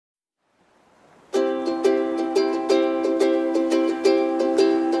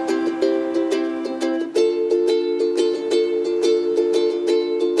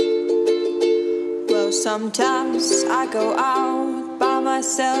Sometimes I go out by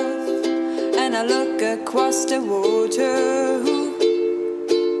myself and I look across the water,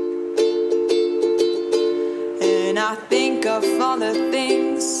 and I think of all the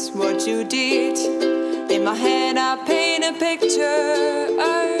things what you did. In my head I paint a picture,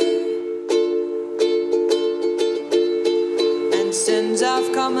 and since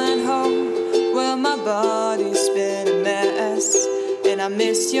I've come home, well, my body's been a mess, and I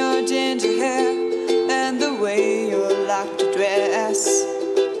miss your ginger hair and the way you like to dress.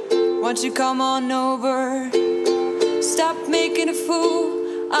 Won't you come on over? Stop making a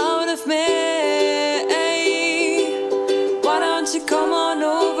fool out of me. Why don't you come on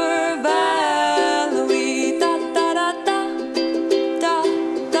over, Valery? Da da da da da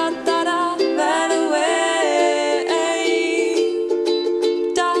da da da, Valery.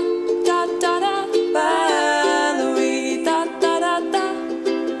 Da da da da, Valery. Da da da da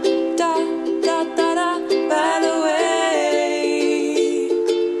da da da da, Valery.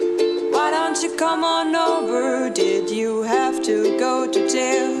 Why don't you come on over? Did you have to go to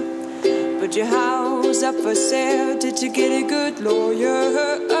jail? Put your house up for sale? Did you get a good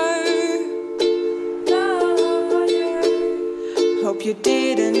lawyer? Hope you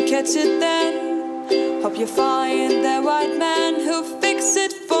didn't catch it then. Hope you find that white man who'll fix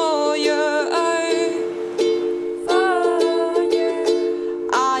it for you.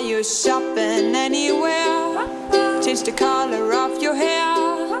 Are you shopping anywhere? Change the color of your hair.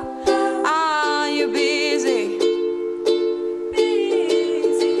 Are you busy?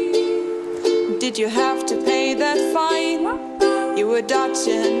 Did you have to pay that fine? You were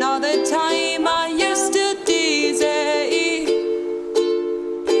dodging all the time. Are you still dizzy?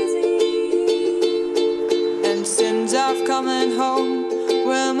 And since I've come home,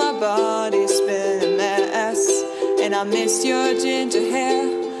 well, my body's been a mess, and I miss your ginger hair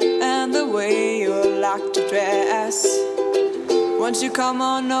and the way you like to dress. Won't you come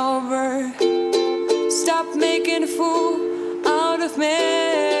on over? Stop making a fool out of me.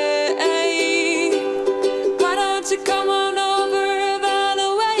 Why don't you come on over,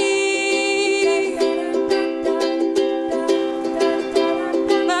 Valery?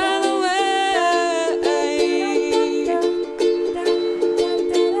 Valery.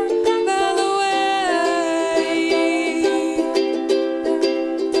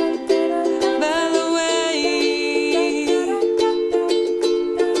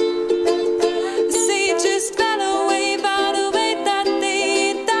 See, just Valery, Valery, that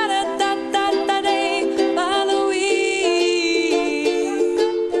day, da da da da da day, Valery.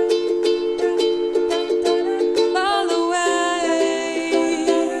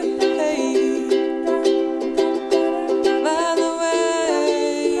 Valery.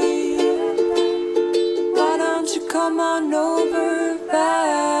 Why don't you come on over?